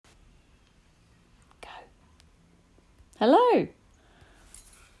Hello.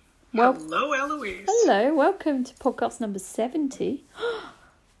 Hello, Eloise. Hello, welcome to podcast number 70.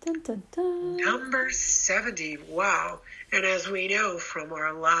 Dun, dun, dun. Number 70, wow. And as we know from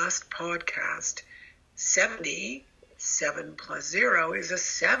our last podcast, 70, 7 plus 0 is a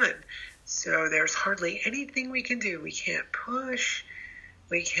 7. So there's hardly anything we can do. We can't push.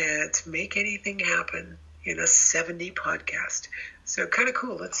 We can't make anything happen in a 70 podcast. So kind of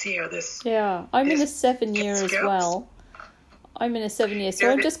cool. Let's see how this... Yeah, I'm in a 7 year as well. I'm in a 7 year, so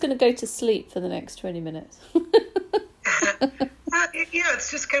I'm just going to go to sleep for the next 20 minutes. Yeah,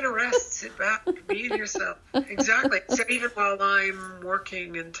 it's just kind of rest, sit back, be yourself. Exactly. So even while I'm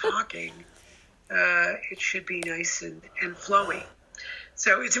working and talking, it should be nice and flowy.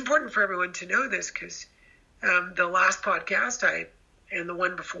 So it's important for everyone to know this because the last podcast and the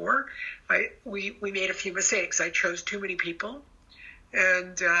one before, we made a few mistakes. I chose too many people,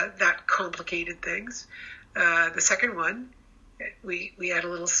 and that complicated things. The second one, we had a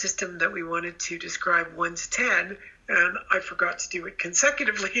little system that we wanted to describe 1 to 10, and I forgot to do it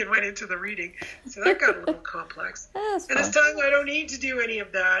consecutively and went into the reading. So that got a little complex. And this time I don't need to do any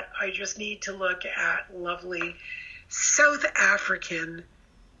of that. I just need to look at lovely South African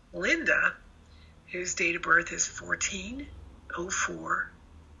Linda, whose date of birth is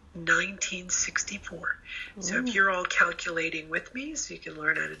 14/04/1964. So if you're all calculating with me so you can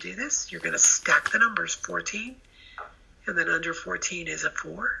learn how to do this, you're going to stack the numbers 14, and then under 14 is a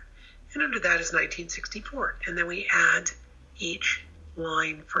 4. And under that is 1964. And then we add each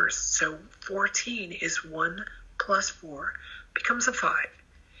line first. So 14 is 1 plus 4, becomes a 5.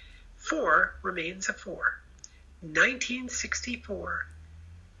 4 remains a 4. 1964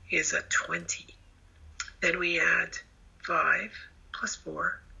 is a 20. Then we add 5 plus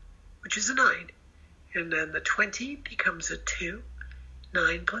 4, which is a 9. And then the 20 becomes a 2.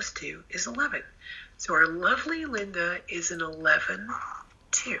 9 plus 2 is 11. So our lovely Linda is an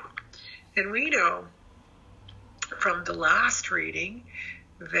 11-2. And we know from the last reading,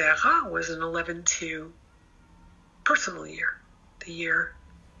 Vera was an 11-2 personal year, the year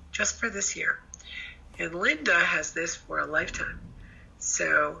just for this year. And Linda has this for a lifetime.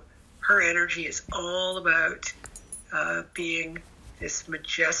 So her energy is all about being this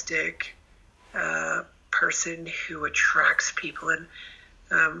majestic person who attracts people. And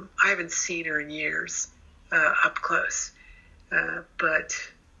I haven't seen her in years up close, but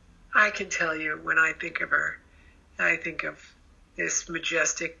I can tell you when I think of her, I think of this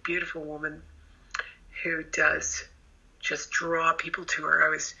majestic, beautiful woman who does just draw people to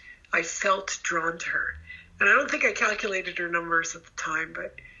her. I felt drawn to her. And I don't think I calculated her numbers at the time,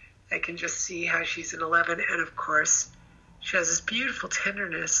 but I can just see how she's an 11. And of course, she has this beautiful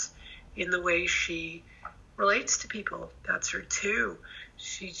tenderness in the way she relates to people. That's her too.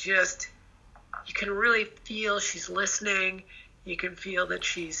 She just, you can really feel she's listening. You can feel that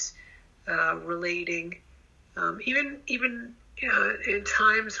she's relating, even in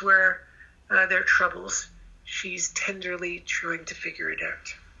times where there are troubles, she's tenderly trying to figure it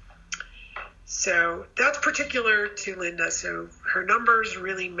out. So that's particular to Linda. So her numbers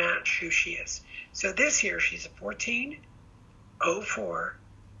really match who she is. So this year she's a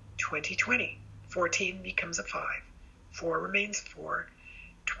 14/04/2020. 14 becomes a 5. 4 remains 4.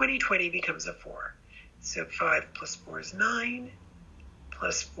 2020 becomes a 4. So 5 plus 4 is 9.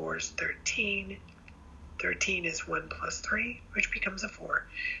 Plus 4 is 13. 13 is 1 plus 3, which becomes a 4.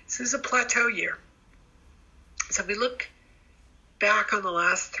 This is a plateau year. So if we look back on the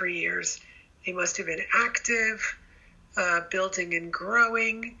last 3 years, they must have been active, building and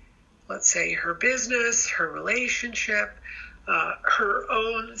growing, let's say her business, her relationship, her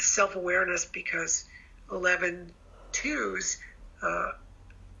own self-awareness, because 11-2s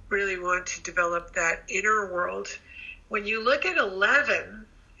really want to develop that inner world. When you look at 11,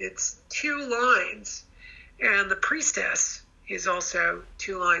 it's 2 lines, and the priestess is also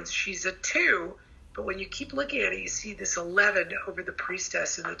 2 lines. She's a 2, but when you keep looking at it, you see this 11 over the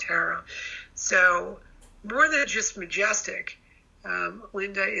priestess in the tarot. So more than just majestic,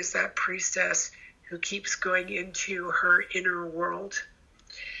 Linda is that priestess who keeps going into her inner world.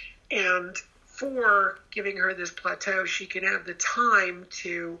 And for giving her this plateau, she can have the time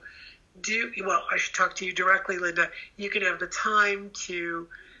to I should talk to you directly, Linda. You can have the time to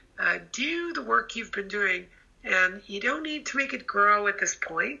do the work you've been doing, and you don't need to make it grow at this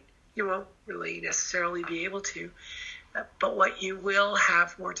point. You won't really necessarily be able to, but what you will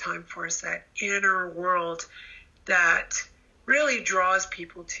have more time for is that inner world that really draws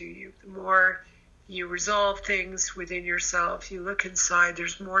people to you. The more you resolve things within yourself, you look inside,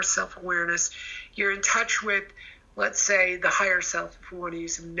 there's more self-awareness. You're in touch with, let's say, the higher self, if we want to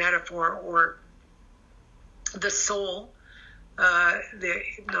use a metaphor, or the soul,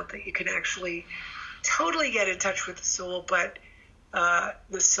 not that you can actually totally get in touch with the soul, but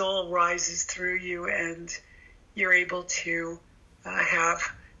the soul rises through you and you're able to have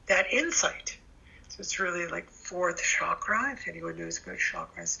that insight. So it's really like fourth chakra, if anyone knows about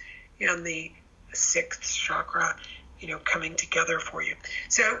chakras, and the sixth chakra, coming together for you.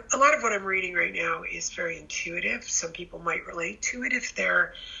 So a lot of what I'm reading right now is very intuitive. Some people might relate to it if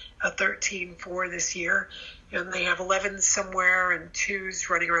they're a 13-4 this year and they have 11s somewhere and 2s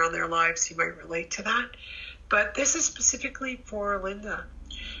running around their lives. You might relate to that. But this is specifically for Linda,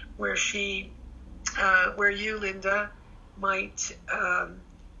 where you, Linda, might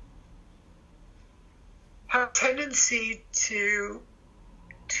have a tendency to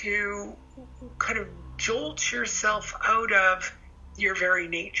kind of jolt yourself out of your very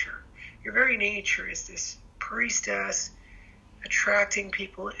nature. Your very nature is this priestess attracting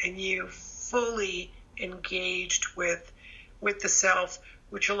people, and you fully engaged with the self,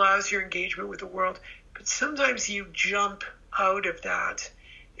 which allows your engagement with the world. But sometimes you jump out of that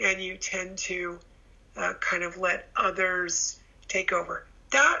and you tend to kind of let others take over.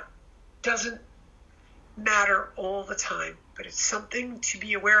 That doesn't matter all the time, but it's something to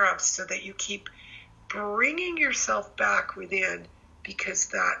be aware of so that you keep bringing yourself back within, because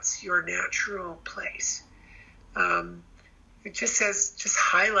that's your natural place. It just says, just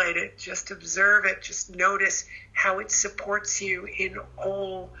highlight it, just observe it, just notice how it supports you in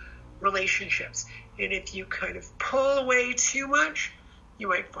all relationships. And if you kind of pull away too much, you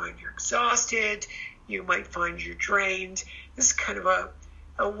might find you're exhausted, you might find you're drained. This is kind of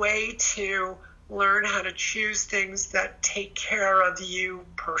a way to learn how to choose things that take care of you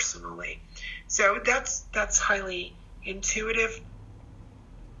personally. So that's highly intuitive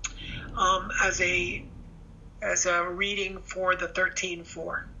as a reading for the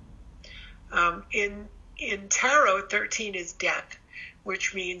 13-4. In tarot, 13 is death,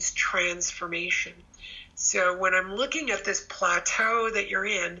 which means transformation. So when I'm looking at this plateau that you're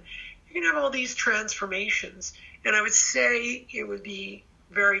in, you're going to have all these transformations. And I would say it would be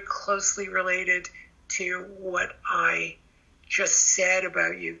very closely related to what I just said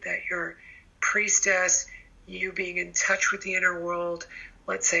about you, that you're priestess, you being in touch with the inner world,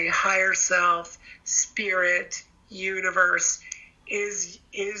 let's say higher self, spirit, universe, is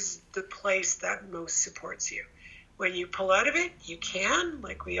the place that most supports you. When you pull out of it, you can,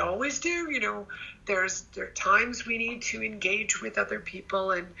 like we always do, there are times we need to engage with other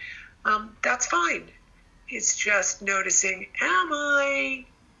people, and that's fine. It's just noticing, am I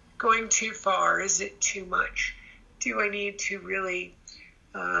going too far? Is it too much? Do I need to really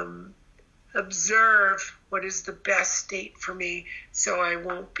observe what is the best state for me so I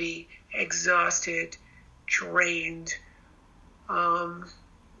won't be exhausted, drained?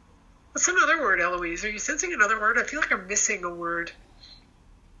 What's another word, Eloise? Are you sensing another word? I feel like I'm missing a word.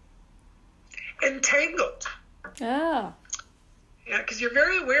 Entangled. Ah. Yeah, because you're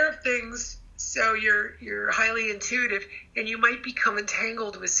very aware of things, so you're highly intuitive, and you might become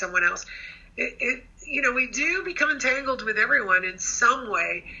entangled with someone else. We do become entangled with everyone in some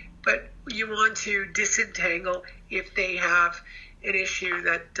way, but you want to disentangle if they have an issue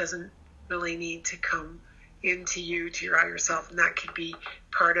that doesn't really need to come into you, to your higher self. And that could be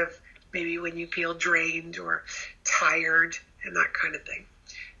part of maybe when you feel drained or tired and that kind of thing.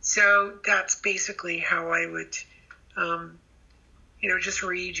 So that's basically how I would, just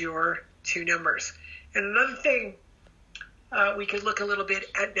read your two numbers. And another thing, we could look a little bit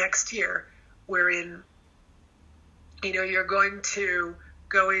at next year, wherein, you're going to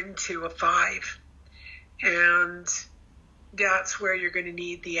go into a 5, and that's where you're going to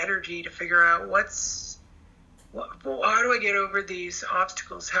need the energy to figure out how do I get over these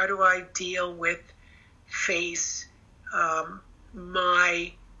obstacles? How do I deal with, face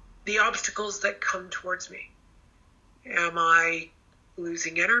the obstacles that come towards me? Am I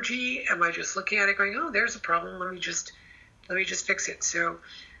losing energy? Am I just looking at it going, oh, there's a problem, let me just fix it? So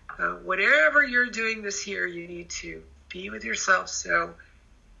whatever you're doing this year, you need to be with yourself, so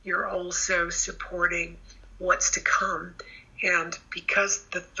you're also supporting what's to come. And because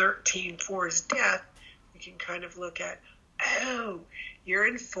the 13-4 is death, we can kind of look at, you're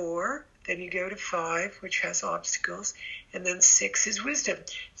in 4, then you go to 5, which has obstacles, and then 6 is wisdom.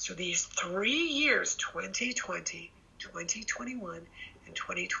 So these 3 years, 2020, 2021, and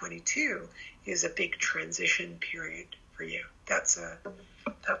 2022, is a big transition period for you. That's a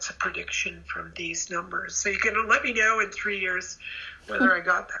prediction from these numbers. So you can let me know in 3 years whether I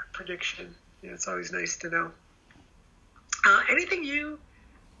got that prediction. It's always nice to know. Anything you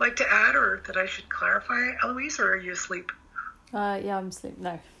like to add or that I should clarify, Eloise, or are you asleep? Yeah, I'm asleep.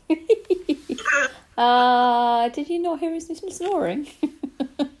 No. Did you not hear me snoring?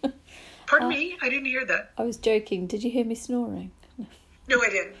 Pardon me? I didn't hear that. I was joking. Did you hear me snoring? No, I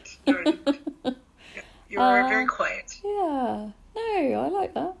didn't. Yeah, you were very quiet. Yeah. No, I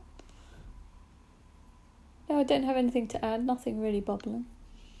like that. No, I don't have anything to add. Nothing really bubbling.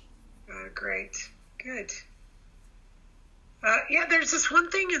 Great. Good. Yeah, there's this one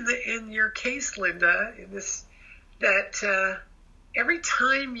thing in your case, Linda, that every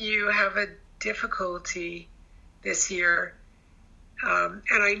time you have a difficulty this year, and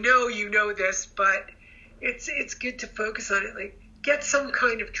I know you know this, but it's good to focus on it. Like, get some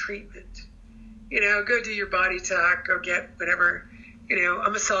kind of treatment. Go do your body talk, go get whatever, a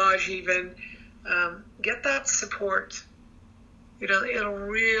massage even. Get that support. It'll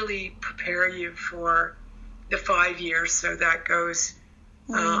really prepare you for the 5 years, so that goes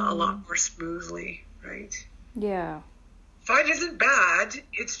a lot more smoothly, right? Yeah. 5 isn't bad.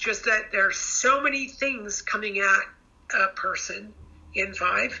 It's just that there are so many things coming at a person in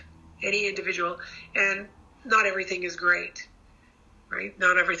 5, any individual, and not everything is great, right?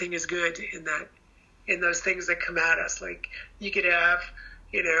 Not everything is good in those things that come at us. Like, you could have,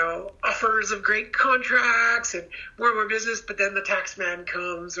 offers of great contracts and more business, but then the tax man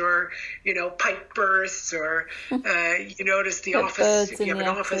comes, or, pipe bursts, or you notice the office, if you have an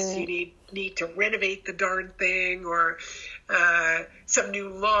office, you need to renovate the darn thing, or some new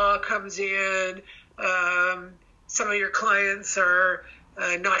law comes in, some of your clients are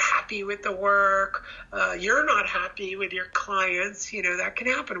not happy with the work, you're not happy with your clients, that can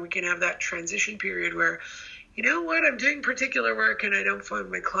happen. We can have that transition period where, I'm doing particular work and I don't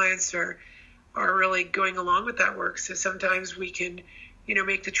find my clients are really going along with that work. So sometimes we can,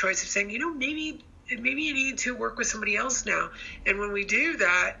 make the choice of saying, maybe you need to work with somebody else now. And when we do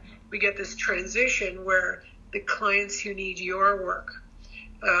that, we get this transition where the clients who need your work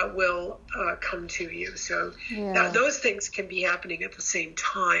will come to you. So those things can be happening at the same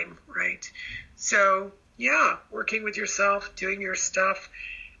time, right? So, working with yourself, doing your stuff,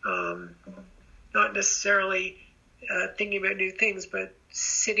 not necessarily thinking about new things, but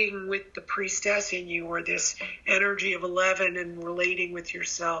sitting with the priestess in you, or this energy of 11, and relating with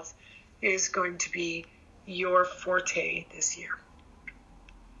yourself is going to be your forte this year.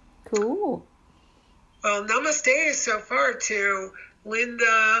 Cool. Well, namaste so far to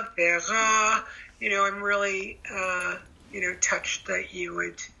Linda, Vera. I'm really, touched that you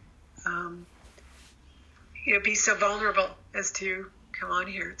would, be so vulnerable as to come on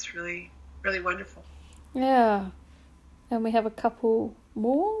here. It's really, really wonderful. Yeah. And we have a couple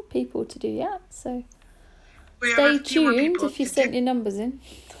more people to do that, so stay tuned if you sent your numbers in.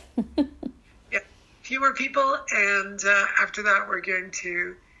 Yeah, a few more people, and after that we're going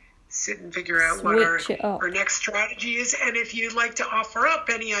to sit and figure out what our next strategy is. And if you'd like to offer up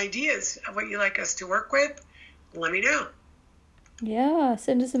any ideas of what you'd like us to work with, let me know. Yeah,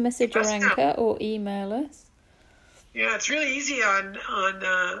 send us a message or Anchor, or email us. Yeah, it's really easy on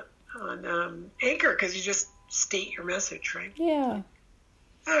Anchor, because you just state your message, right? Yeah.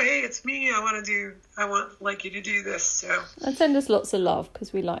 Oh, hey, it's me. I want like you to do this. So. And send us lots of love,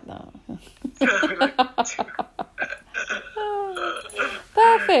 because we like that. We like that too.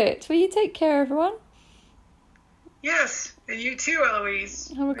 Perfect. Well, you take care, everyone. Yes, and you too,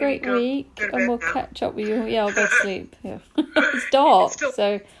 Eloise. Have a great week, and we'll catch up with you. Yeah, I'll go to sleep. Yeah. It's dark,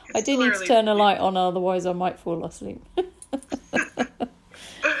 so I do need to turn a light on, otherwise I might fall asleep.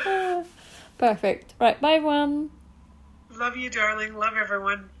 Perfect. Right, bye, everyone. Love you, darling. Love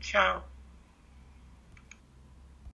everyone. Ciao.